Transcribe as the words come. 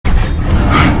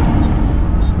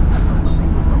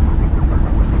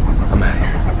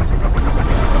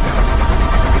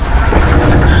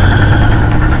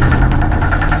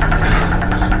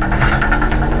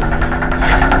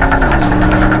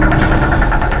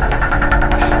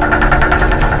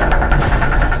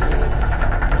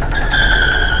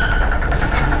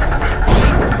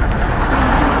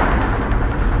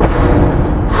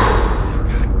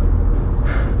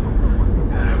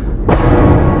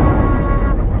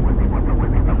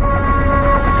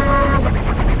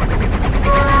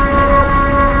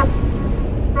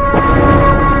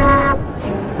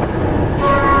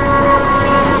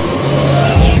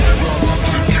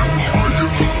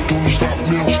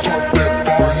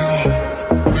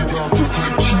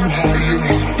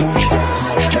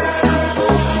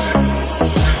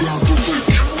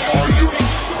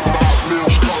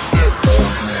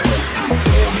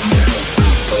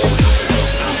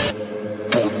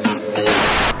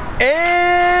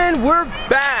And we're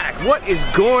back. What is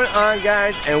going on,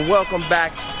 guys? And welcome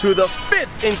back to the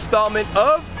 5th installment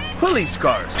of Police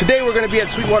Cars. Today we're going to be at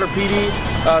Sweetwater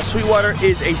PD. Sweetwater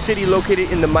is a city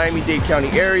located in the Miami-Dade County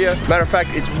area. Matter of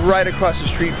fact, it's right across the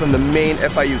street from the main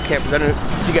FIU campus. I don't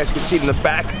know if you guys can see it in the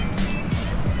back.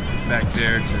 Back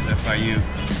there it says FIU.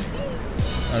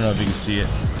 I don't know if you can see it.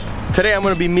 Today I'm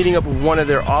going to be meeting up with one of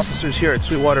their officers here at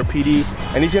Sweetwater PD,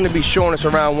 and he's going to be showing us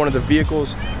around one of the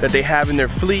vehicles that they have in their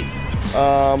fleet.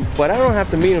 But I don't have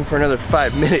to meet him for another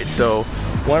 5 minutes, so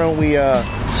why don't we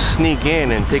sneak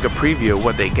in and take a preview of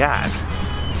what they got.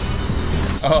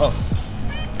 Oh,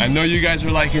 I know you guys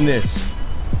are liking this.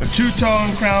 A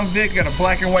two-tone Crown Vic, got a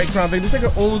black and white Crown Vic. It's like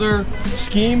an older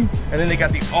scheme, and then they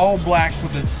got the all black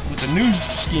with the new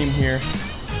scheme here.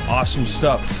 Awesome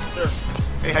stuff. Sure.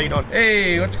 Hey, how you doing?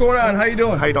 Hey, what's going on? How you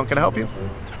doing? How you doing? Can I help you?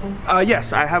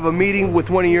 Yes, I have a meeting with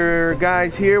one of your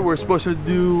guys here. We're supposed to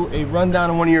do a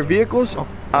rundown on one of your vehicles. Oh.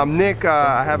 I'm Nick.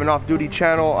 I have an off-duty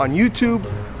channel on YouTube.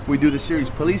 We do the series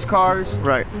Police Cars.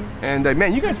 Right. And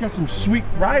man, you guys got some sweet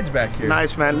rides back here.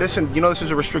 Nice, man. Listen, you know this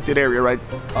is a restricted area, right?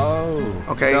 Oh.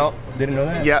 Okay. No, didn't know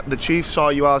that. Yeah, the chief saw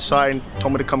you outside and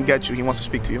told me to come get you. He wants to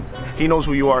speak to you. He knows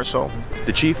who you are, so.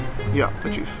 The chief? Yeah, the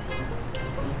chief.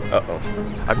 Uh-oh.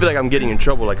 I feel like I'm getting in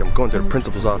trouble, like I'm going to the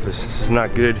principal's office. This is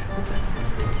not good.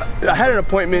 I had an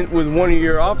appointment with one of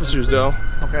your officers, though.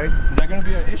 Okay. Is that gonna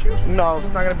be an issue? No, it's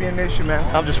not gonna be an issue,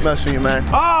 man. I'm just messing with you, man.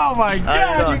 Oh my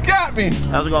God, you got me.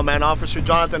 How's it going, man? Officer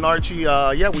Jonathan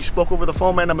Arche. Yeah, we spoke over the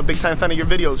phone, man. I'm a big time fan of your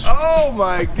videos. Oh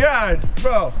my God,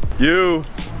 bro. You're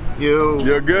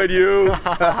good, you.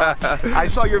 I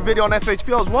saw your video on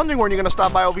FHP. I was wondering when you're gonna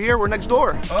stop by over here. We're next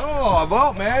door. Oh,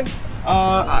 well, man.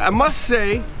 I must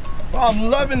say, I'm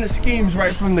loving the schemes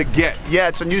right from the get. Yeah,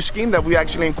 it's a new scheme that we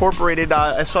actually incorporated.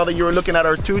 I saw that you were looking at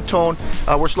our two-tone.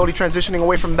 We're slowly transitioning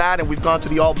away from that, and we've gone to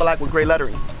the all black with gray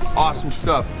lettering. Awesome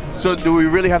stuff. So do we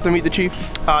really have to meet the chief?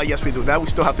 Yes, we do. That we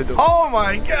still have to do. Oh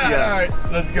my God. Yeah. All right,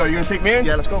 let's go. You gonna take me in?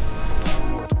 Yeah, let's go.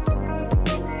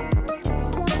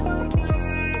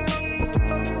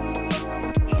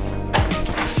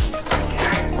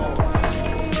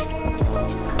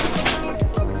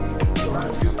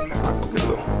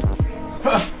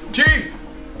 Chief!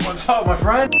 What's up, my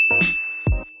friend?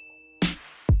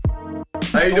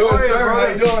 How you doing, sir? How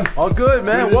you doing? All good,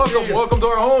 man. Good to see you. Welcome to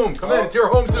our home. Come in, it's your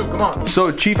home too. Come on. So,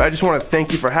 Chief, I just want to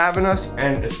thank you for having us,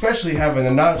 and especially having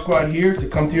the NOD squad here to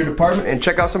come to your department and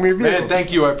check out some of your vehicles. Man,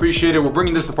 thank you. I appreciate it. We're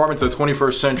bringing this department to the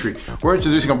 21st century. We're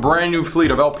introducing a brand new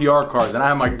fleet of LPR cars, and I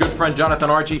have my good friend Jonathan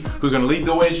Arche, who's going to lead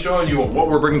the way, showing you what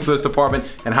we're bringing to this department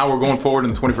and how we're going forward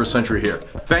in the 21st century here.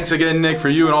 Thanks again, Nick, for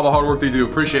you and all the hard work that you do.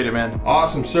 Appreciate it, man.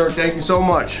 Awesome, sir. Thank you so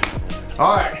much.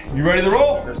 All right, you ready to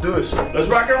roll? Let's do this. Let's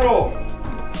rock and roll.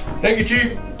 Thank you,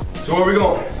 Chief. So where are we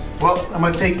going? Well, I'm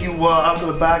gonna take you out to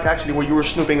the back, actually, where you were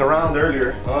snooping around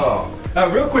earlier. Oh.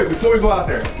 Real quick, before we go out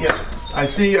there. Yeah. I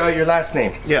see your last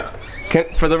name. Yeah.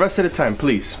 For the rest of the time,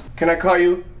 please. Can I call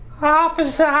you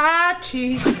Officer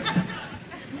Arche?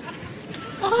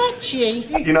 Archie.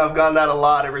 You know, I've gotten that a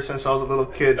lot ever since I was a little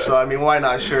kid, so I mean, why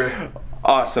not? Sure.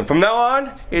 Awesome. From now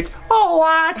on, it's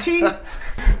Archie. All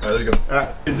right, let's go. All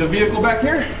right. Is the vehicle back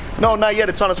here? No, not yet.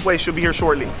 It's on its way. She'll be here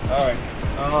shortly. All right.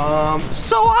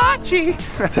 So Archie,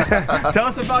 tell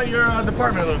us about your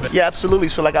department a little bit. Yeah, absolutely.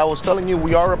 So like I was telling you,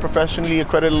 we are a professionally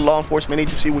accredited law enforcement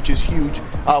agency, which is huge.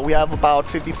 We have about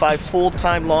 55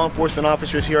 full-time law enforcement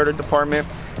officers here at our department.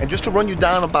 And just to run you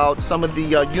down about some of the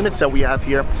units that we have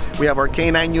here, we have our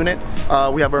K9 unit,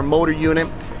 we have our motor unit,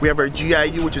 we have our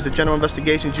GIU, which is the General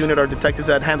Investigations Unit, our detectives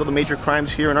that handle the major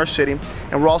crimes here in our city.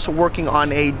 And we're also working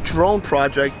on a drone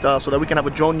project so that we can have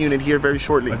a drone unit here very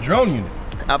shortly. A drone unit?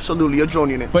 Absolutely, a drone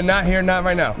unit. But not here, not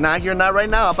right now. Not here, not right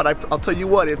now, but I'll tell you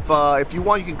what, if you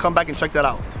want, you can come back and check that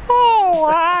out.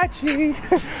 Oh, Archie.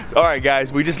 All right,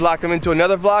 guys, we just locked them into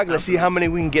another vlog. Let's see how many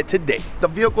we can get today. The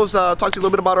vehicles, talk to you a little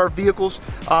bit about our vehicles.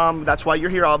 That's why you're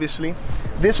here, obviously.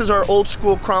 This is our old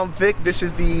school Crown Vic. This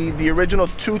is the original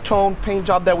two-tone paint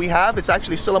job that we have. It's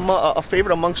actually still a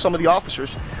favorite amongst some of the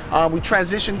officers. We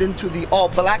transitioned into the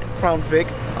all-black Crown Vic,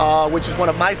 which is one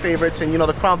of my favorites. And you know,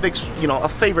 the Crown Vic's a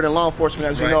favorite in law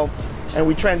enforcement, as you know. And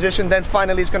we transitioned. Then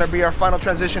finally, it's going to be our final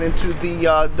transition into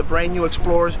the brand new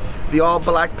Explorers, the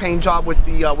all-black paint job with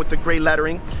the gray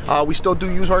lettering. We still do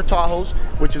use our Tahoes,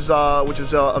 which is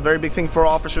a very big thing for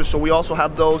officers. So we also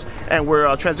have those, and we're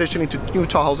transitioning to new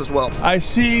Tahoes as well. I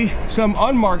see some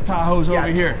unmarked Tahoes over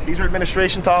here. These are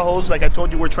administration Tahoes. Like I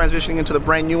told you, we're transitioning into the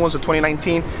brand new ones of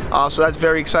 2019. So that's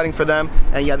very exciting for them.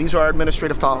 And yeah, these are our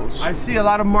administrative Tahoes. I see a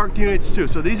lot of marked units too.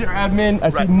 So these are admin. I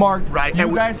see marked. Right. Do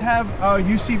you guys have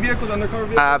UC vehicles on undercover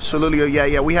vehicles? Absolutely,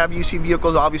 yeah. We have UC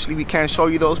vehicles. Obviously, we can't show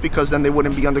you those because then they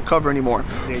wouldn't be undercover anymore.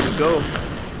 There you go.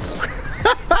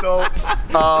 So,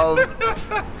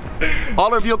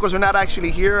 all our vehicles are not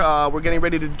actually here. We're getting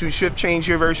ready to do shift change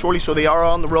here very shortly, so they are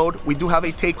on the road. We do have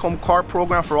a take-home car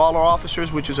program for all our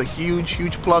officers, which is a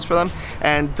huge plus for them,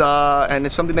 and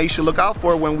it's something that you should look out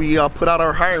for when we put out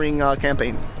our hiring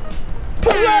campaign.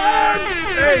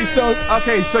 Hey,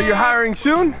 so you're hiring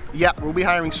soon? Yeah, we'll be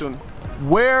hiring soon.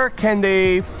 Where can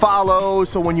they follow,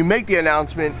 so when you make the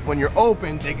announcement, when you're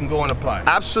open, they can go and apply?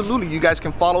 Absolutely, you guys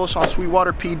can follow us on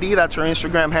Sweetwater PD. That's our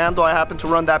Instagram handle. I happen to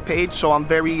run that page, so I'm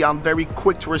very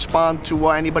quick to respond to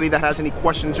anybody that has any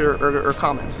questions or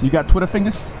comments. You got Twitter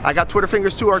fingers? I got Twitter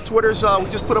fingers too. Our Twitters, we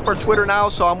just put up our Twitter now,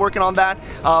 so I'm working on that.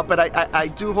 But I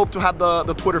do hope to have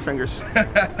the Twitter fingers.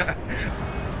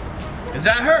 Is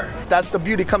that her? That's the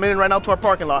beauty coming in right now to our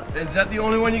parking lot. Is that the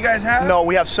only one you guys have? No,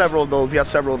 we have several of those.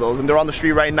 And they're on the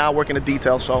street right now working a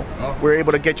detail, so we're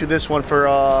able to get you this one for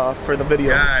the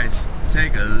video. Guys,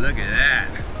 take a look at that.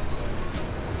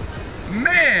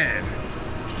 Man!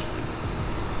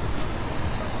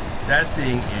 That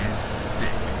thing is sick.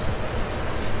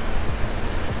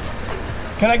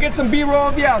 Can I get some B-roll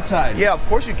of the outside? Yeah, of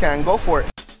course you can. Go for it.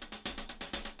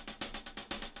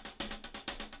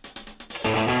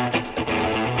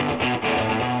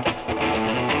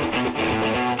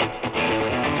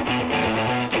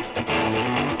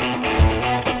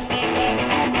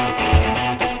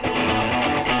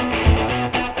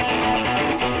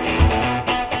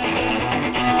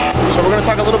 So we're going to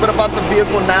talk a little bit about the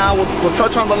vehicle now. We'll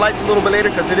touch on the lights a little bit later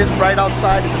because it is bright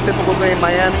outside. It's a typical day in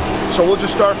Miami. So we'll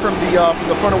just start from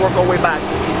the front and work our way back.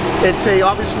 It's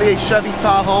obviously a Chevy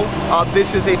Tahoe.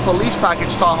 This is a police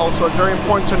package Tahoe, so it's very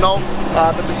important to know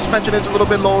that the suspension is a little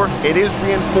bit lower. It is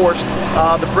reinforced.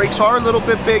 The brakes are a little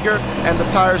bit bigger and the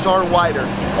tires are wider.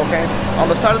 Okay. On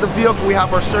the side of the vehicle, we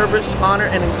have our service, honor,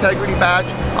 and integrity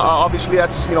badge. Obviously,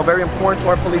 that's very important to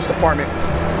our police department.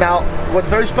 Now, what's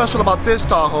very special about this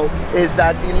Tahoe is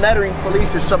that the lettering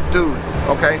police is subdued,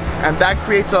 okay? And that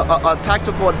creates a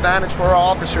tactical advantage for our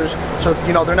officers, so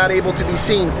they're not able to be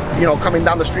seen, coming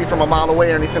down the street from a mile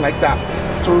away or anything like that.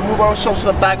 So we move ourselves to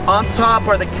the back. On top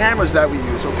are the cameras that we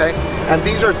use, okay? And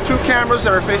these are two cameras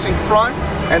that are facing front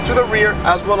and to the rear,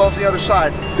 as well as the other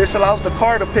side. This allows the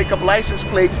car to pick up license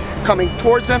plates coming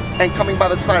towards them and coming by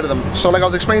the side of them. So like I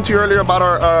was explaining to you earlier about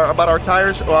our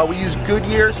tires, we use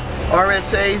Goodyears,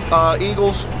 RSAs,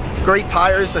 Eagles, great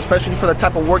tires, especially for the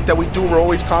type of work that we do. We're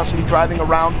always constantly driving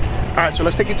around. All right, so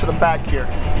let's take it to the back here.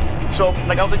 So,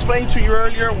 like I was explaining to you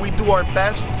earlier, we do our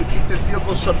best to keep this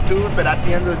vehicle subdued, but at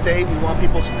the end of the day, we want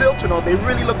people still to know they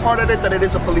really look hard at it, that it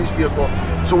is a police vehicle.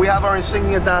 So we have our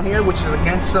insignia down here, which is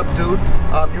again subdued.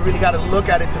 You really got to look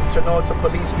at it to know it's a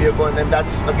police vehicle, and then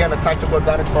that's again a tactical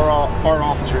advantage for our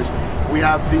officers. We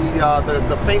have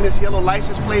the famous yellow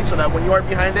license plate, so that when you are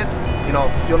behind it,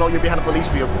 you'll know you're behind a police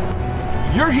vehicle.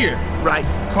 You're here. Right.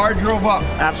 Car drove up.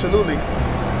 Absolutely.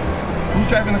 Who's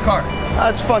driving the car?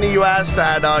 It's funny you ask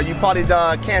that. You probably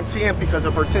can't see him because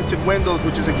of our tinted windows,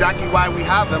 which is exactly why we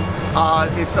have them.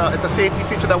 It's a safety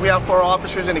feature that we have for our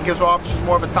officers, and it gives our officers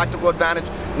more of a tactical advantage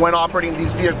when operating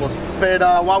these vehicles. But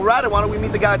while we're at it, why don't we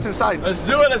meet the guy that's inside? Let's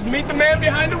do it. Let's meet the man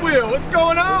behind the wheel. What's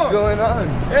going on? What's going on?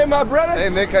 Hey, my brother. Hey,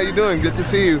 Nick, how you doing? Good to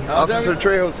see you. Officer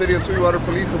Trejo, City of Sweetwater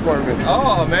Police Department.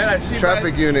 Oh, man, I see.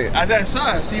 Traffic unit. As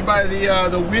I see by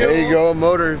the wheel. There you go,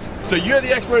 motors. So you're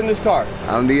the expert in this car?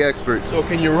 I'm the expert. So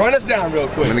can you run us down real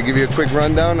quick? I'm going to give you a quick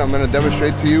rundown. I'm going to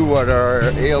demonstrate to you what our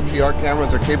ALPR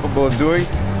cameras are capable of doing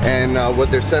and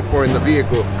what they're set for in the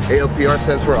vehicle. ALPR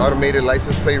stands for Automated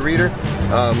License Plate Reader.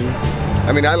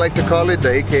 I like to call it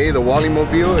the AKA the Wally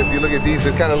Mobile. If you look at these,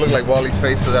 it kind of look like Wally's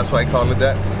face, so that's why I call it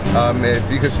that.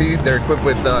 If you can see, they're equipped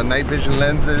with night vision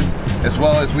lenses, as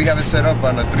well as we have it set up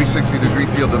on a 360-degree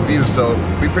field of view, so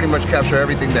we pretty much capture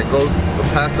everything that goes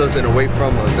past us and away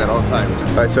from us at all times.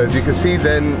 All right, so as you can see,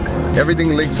 then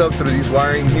everything links up through these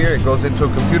wiring here. It goes into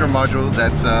a computer module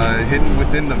that's hidden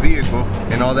within the vehicle,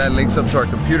 and all that links up to our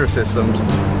computer systems.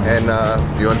 And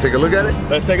you want to take a look at it?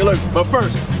 Let's take a look. But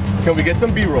first, can we get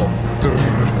some B-roll?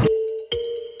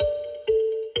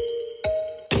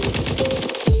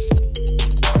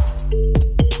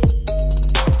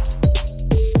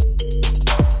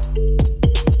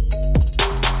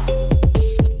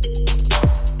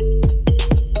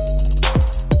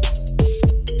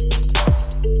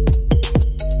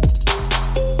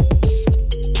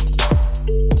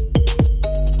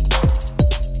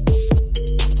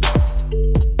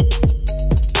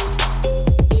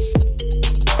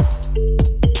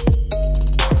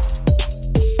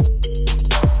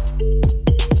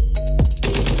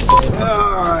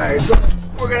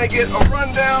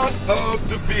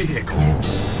 vehicle.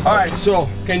 All right, so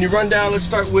can you run down? Let's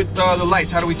start with the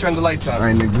lights. How do we turn the lights on? All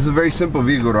right, Nick, this is a very simple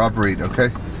vehicle to operate, okay?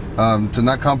 To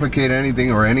not complicate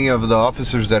anything or any of the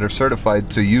officers that are certified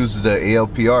to use the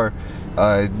ALPR,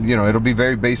 you know, it'll be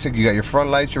very basic. You got your front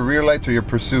lights, your rear lights, or your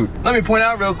pursuit. Let me point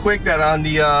out real quick that on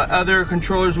the other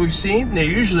controllers we've seen, they're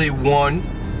usually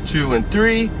 1, 2, and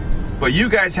 3, but you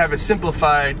guys have it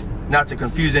simplified, not to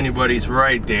confuse anybody. It's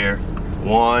right there.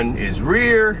 1 is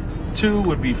rear, 2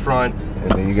 would be front,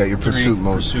 and then you got your pursuit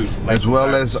mode, as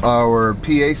well as our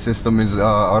PA system is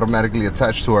automatically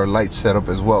attached to our light setup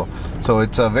as well. So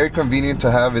it's very convenient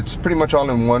to have. It's pretty much all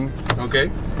in one. Okay.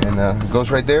 And it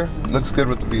goes right there. Looks good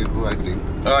with the vehicle, I think.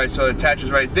 All right, so it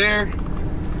attaches right there.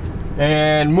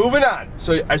 And moving on.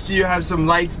 So I see you have some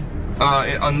lights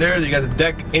on there. You got the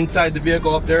deck inside the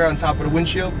vehicle up there on top of the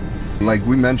windshield. Like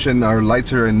we mentioned, our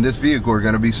lights are in this vehicle are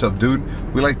going to be subdued.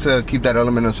 We like to keep that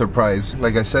element of surprise.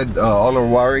 Like I said, all our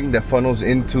wiring that funnels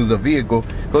into the vehicle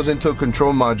goes into a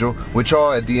control module, which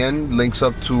all at the end links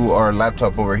up to our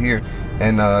laptop over here.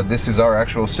 And this is our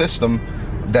actual system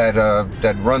that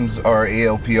that runs our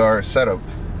ALPR setup.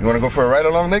 You want to go for a ride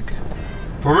along, Nick?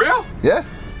 For real? Yeah.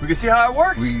 We can see how it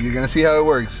works? You're going to see how it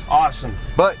works. Awesome.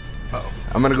 But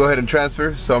I'm gonna go ahead and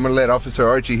transfer, so I'm gonna let Officer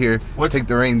Archie here take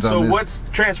the reins on this. So what's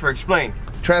transfer? Explain.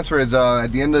 Transfer is at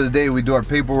the end of the day, we do our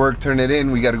paperwork, turn it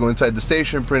in, we gotta go inside the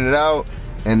station, print it out,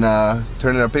 and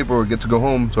turn in our paperwork, get to go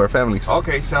home to our families.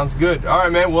 Okay, sounds good. All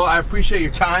right, man, well, I appreciate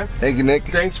your time. Thank you, Nick.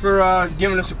 Thanks for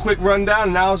giving us a quick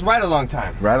rundown. Now it's ride along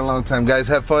time. Ride along time, guys.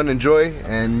 Have fun, enjoy,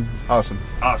 and awesome.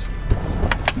 Awesome.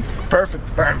 Perfect,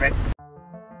 perfect.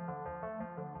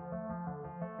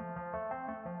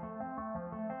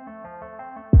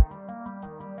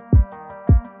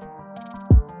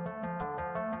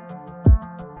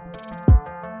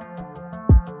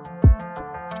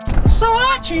 So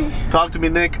Archie, talk to me,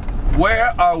 Nick.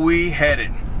 Where are we headed?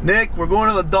 Nick, we're going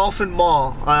to the Dolphin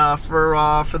Mall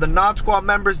for the Nod Squad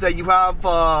members that you have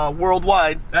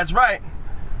worldwide. That's right,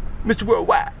 Mr.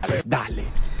 Worldwide. Dale.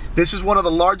 This is one of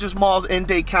the largest malls in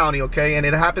Dade County, okay, and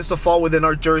it happens to fall within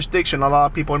our jurisdiction. A lot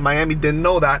of people in Miami didn't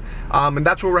know that, and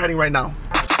that's where we're heading right now.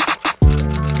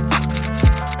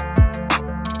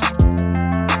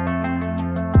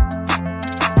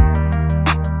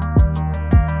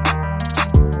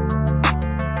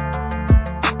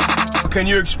 Can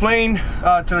you explain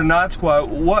to the Nod Squad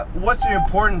what's the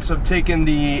importance of taking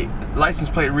the license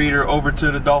plate reader over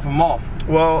to the Dolphin Mall?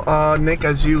 Well, Nick,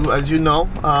 as you know,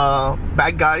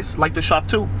 bad guys like to shop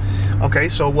too. Okay,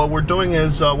 so what we're doing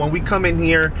is when we come in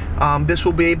here, this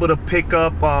will be able to pick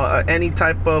up any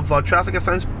type of traffic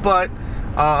offense, but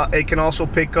it can also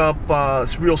pick up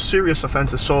real serious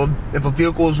offenses. So if a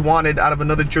vehicle is wanted out of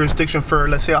another jurisdiction for,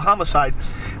 let's say, a homicide,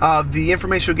 the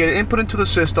information will get input into the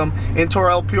system, into our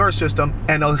LPR system,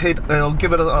 and it'll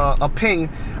give it a ping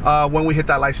when we hit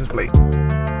that license plate.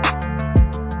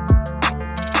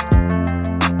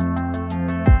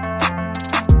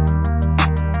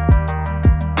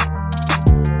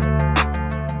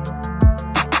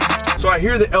 So I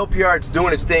hear the LPR, it's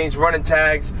doing its things, running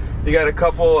tags. You got a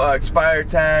couple expired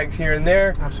tags here and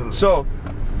there. Absolutely. So,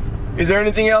 is there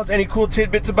anything else? Any cool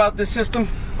tidbits about this system?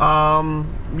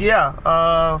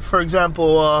 Yeah. For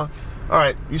example, all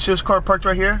right, you see this car parked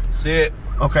right here? See it.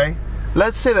 Okay.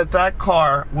 Let's say that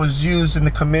car was used in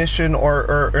the commission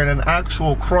or in an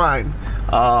actual crime,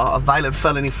 a violent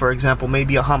felony, for example,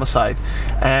 maybe a homicide,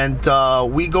 and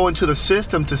we go into the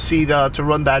system to see to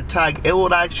run that tag. It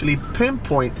would actually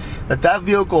pinpoint that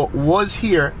vehicle was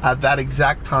here at that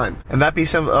exact time, and that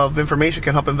piece of information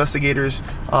can help investigators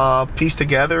piece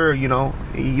together, you know,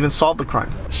 even solve the crime.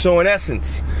 So in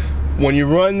essence, when you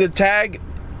run the tag,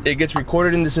 it gets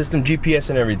recorded in the system, GPS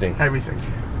and everything. Everything.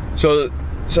 So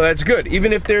that's good.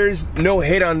 Even if there's no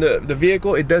hit on the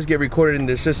vehicle, it does get recorded in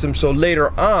the system. So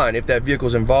later on, if that vehicle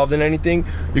is involved in anything,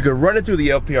 you can run it through the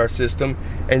LPR system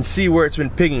and see where it's been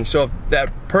pinging. So if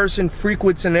that person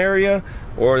frequents an area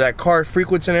or that car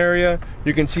frequents an area,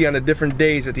 you can see on the different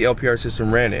days that the LPR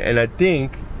system ran it. And I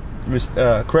think,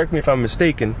 correct me if I'm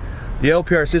mistaken, the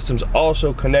LPR system's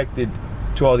also connected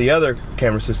to all the other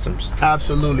camera systems.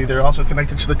 Absolutely, they're also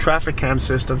connected to the traffic cam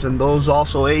systems, and those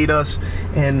also aid us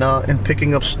in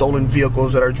picking up stolen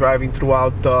vehicles that are driving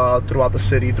throughout the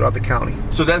city, throughout the county.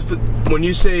 So that's when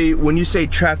you say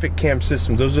traffic cam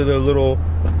systems, those are the little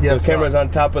cameras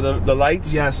on top of the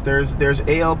lights. Yes, there's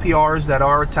ALPRs that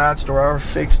are attached or are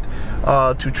fixed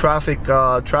to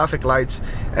traffic lights,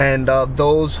 and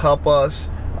those help us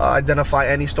identify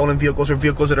any stolen vehicles or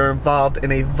vehicles that are involved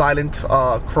in a violent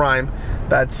crime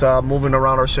that's moving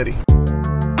around our city.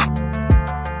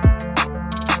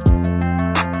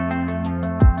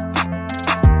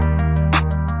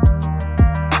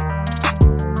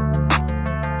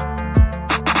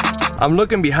 I'm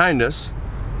looking behind us.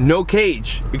 No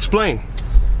cage. Explain.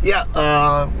 Yeah,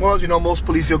 well, as you know, most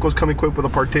police vehicles come equipped with a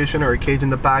partition or a cage in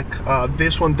the back.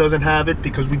 This one doesn't have it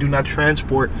because we do not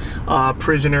transport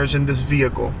prisoners in this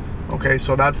vehicle. Okay,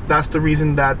 so that's the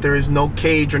reason that there is no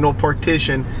cage or no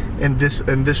partition in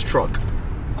this truck.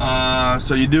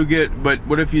 So you do get, but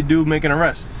what if you do make an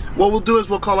arrest? What we'll do is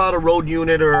we'll call out a road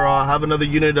unit or have another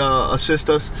unit assist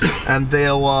us, and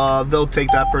they'll take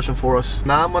that person for us.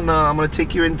 Now I'm gonna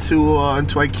take you into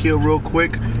IKEA real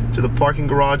quick to the parking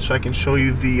garage so I can show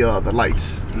you the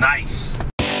lights. Nice.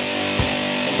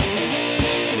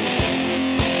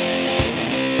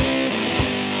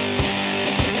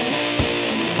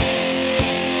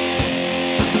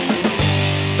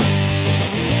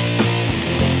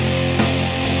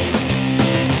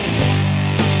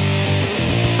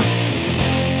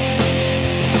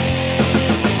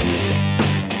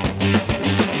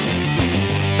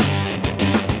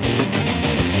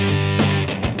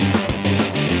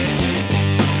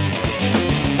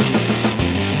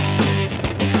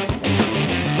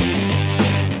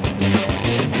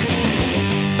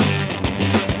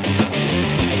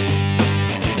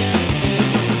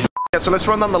 So let's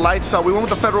run down the lights. We went with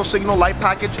the Federal Signal light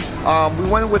package. We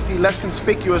went with the less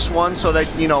conspicuous one so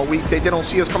that, you know, they don't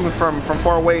see us coming from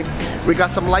far away. We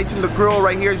got some lights in the grill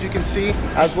right here, as you can see,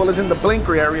 as well as in the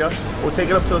blinker area. We'll take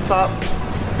it up to the top.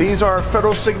 These are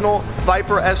Federal Signal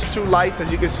Viper S2 lights.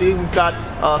 As you can see, we've got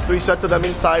 3 sets of them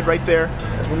inside right there.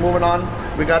 As we're moving on,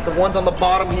 we got the ones on the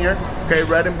bottom here. Okay,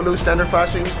 red and blue standard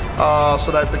flashing,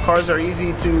 so that the cars are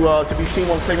easy to be seen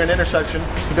when clearing an intersection.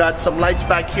 We got some lights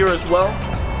back here as well.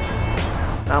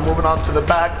 Now moving on to the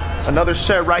back, another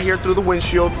set right here through the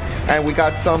windshield, and we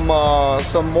got some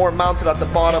more mounted at the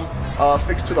bottom,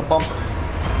 fixed to the bumper.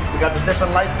 We got the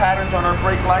different light patterns on our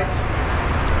brake lights.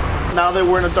 Now that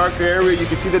we're in a darker area, you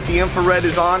can see that the infrared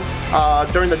is on.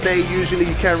 During the day, usually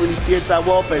you can't really see it that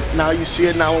well, but now you see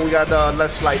it now when we got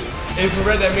less lighting.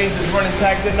 Infrared, that means it's running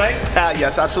tags at night?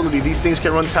 Yes, absolutely. These things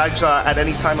can run tags at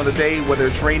any time of the day, whether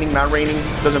it's raining, not raining,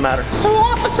 doesn't matter. So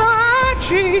Officer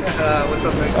Arche! What's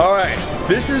up, Nick? All right,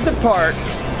 this is the part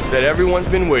that everyone's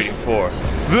been waiting for.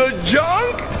 The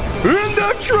junk in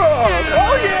the trunk!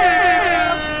 Oh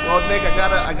yeah! Well, Nick,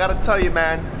 I gotta tell you,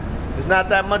 man, there's not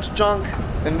that much junk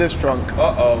in this trunk.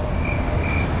 Uh-oh.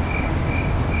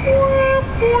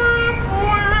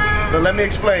 But let me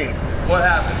explain. What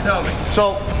happened? Tell me.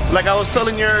 So, like I was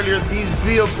telling you earlier, these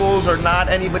vehicles are not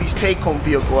anybody's take-home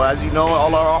vehicle. As you know,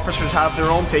 all our officers have their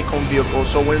own take-home vehicle.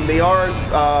 So when they are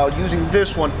using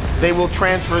this one, they will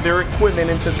transfer their equipment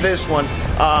into this one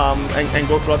and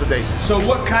go throughout the day. So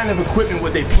what kind of equipment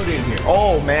would they put in here?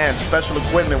 Oh man, special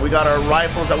equipment. We got our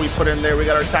rifles that we put in there. We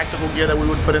got our tactical gear that we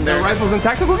would put in there. Rifles and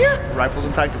tactical gear? Rifles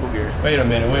and tactical gear. Wait a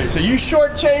minute, wait. So you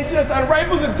shortchanged this on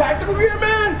rifles and tactical gear,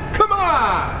 man? Come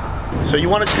on! So you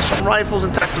want to see some rifles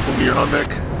and tactical gear, huh, Nick?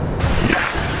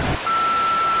 Yes!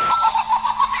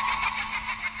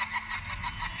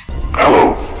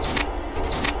 Hello.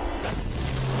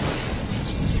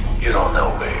 You don't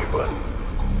know me, but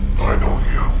I know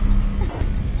you.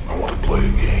 I want to play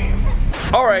a game.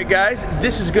 All right, guys,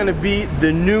 this is gonna be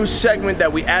the new segment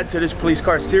that we add to this police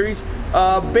car series.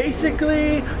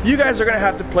 Basically, you guys are gonna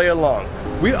have to play along.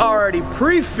 We already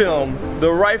pre-filmed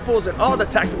the rifles and all the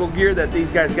tactical gear that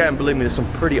these guys got, and believe me, there's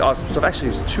some pretty awesome stuff. Actually,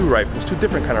 it's 2 rifles, 2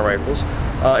 different kind of rifles.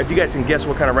 If you guys can guess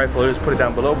what kind of rifle it is, put it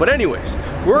down below. But anyways,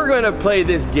 we're gonna play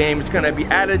this game. It's gonna be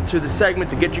added to the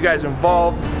segment to get you guys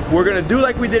involved. We're gonna do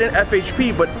like we did in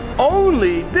FHP, but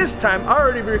only this time I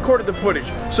already recorded the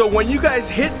footage. So when you guys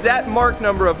hit that mark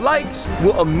number of likes,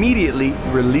 we'll immediately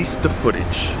release the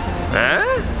footage.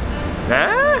 Huh?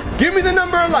 Huh? Give me the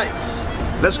number of likes.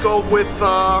 Let's go with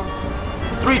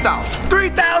 3,000.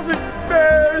 3,000!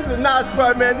 Man, this is not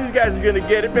squad, man. These guys are gonna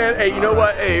get it, man. Hey, you know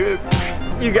what? Hey,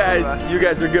 you guys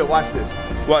are good. Watch this.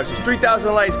 Watch this.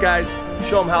 3,000 likes, guys.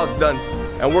 Show them how it's done.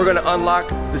 And we're gonna unlock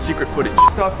the secret footage.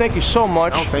 Stuff. Thank you so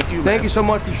much. Oh, thank you. Thank you so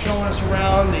much for showing us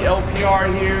around the LPR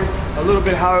here, a little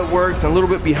bit how it works, and a little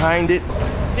bit behind it.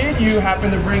 Did you happen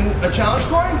to bring a challenge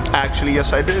coin? Actually,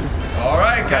 yes, I did. All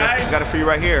right, guys. Got it for you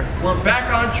right here. We're back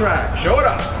on track. Show it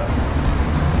up.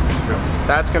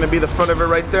 That's gonna be the front of it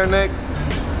right there, Nick.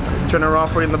 Turn it around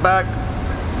for you in the back.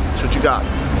 That's what you got.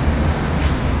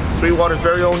 Sweetwater's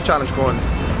very own challenge coin.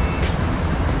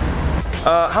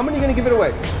 How many are you gonna give it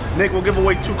away? Nick, we'll give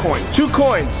away 2 coins. 2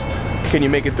 coins. Can you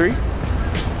make it 3?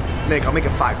 Nick, I'll make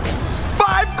it 5 coins.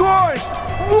 5 coins!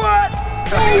 What?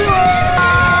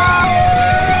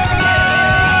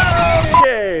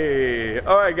 Okay.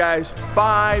 All right, guys.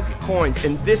 5 coins,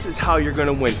 and this is how you're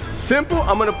gonna win. Simple.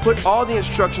 I'm gonna put all the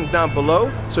instructions down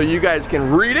below so you guys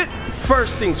can read it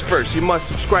first things first, you must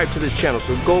subscribe to this channel.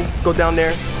 So go down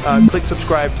there, click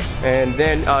subscribe, and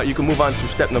then you can move on to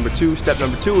step number 2. Step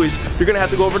number 2 is you're gonna have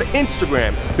to go over to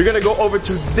Instagram. You're gonna go over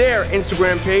to their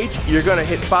Instagram page. You're gonna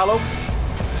hit follow.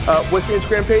 What's the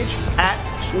Instagram page? At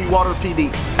Sweetwater PD.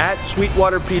 At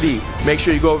Sweetwater PD. Make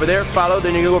sure you go over there, follow.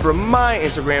 Then you go over to my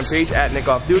Instagram page at Nick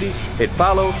Off Duty, hit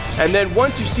follow. And then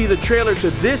once you see the trailer to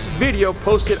this video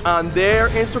posted on their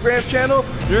Instagram channel,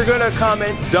 you're gonna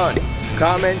comment done.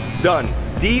 Comment done.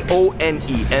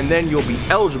 D-O-N-E. And then you'll be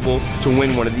eligible to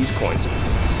win one of these coins.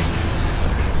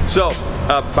 So,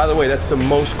 by the way, that's the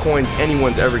most coins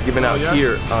anyone's ever given out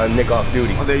here on Nick Off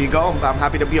Duty. Well, there you go. I'm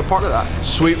happy to be a part of that.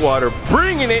 Sweetwater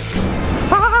bringing it.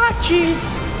 Arche.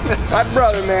 My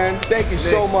brother, man. Thank you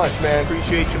so much, man.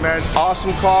 Appreciate you, man.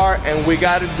 Awesome car, and we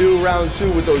got to do round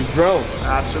 2 with those drones.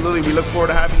 Absolutely. We look forward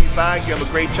to having you back. You have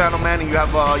a great channel, man, and you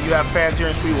have fans here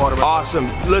in Sweetwater. Man. Awesome.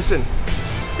 Listen,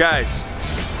 guys,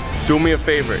 do me a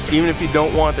favor. Even if you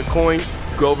don't want the coin,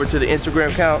 go over to the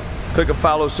Instagram account, click a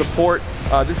follow, support.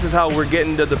 This is how we're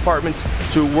getting the departments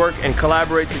to work and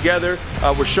collaborate together.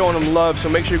 We're showing them love, so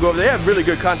make sure you go over there. They have really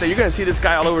good content. You're gonna see this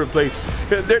guy all over the place.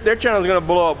 Their channel is gonna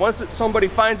blow up. Once somebody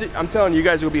finds it, I'm telling you, you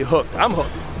guys will be hooked. I'm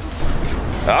hooked.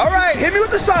 All right, hit me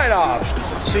with the sign off.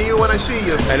 See you when I see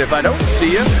you. And if I don't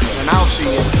see you, then I'll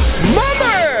see you.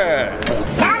 Mama!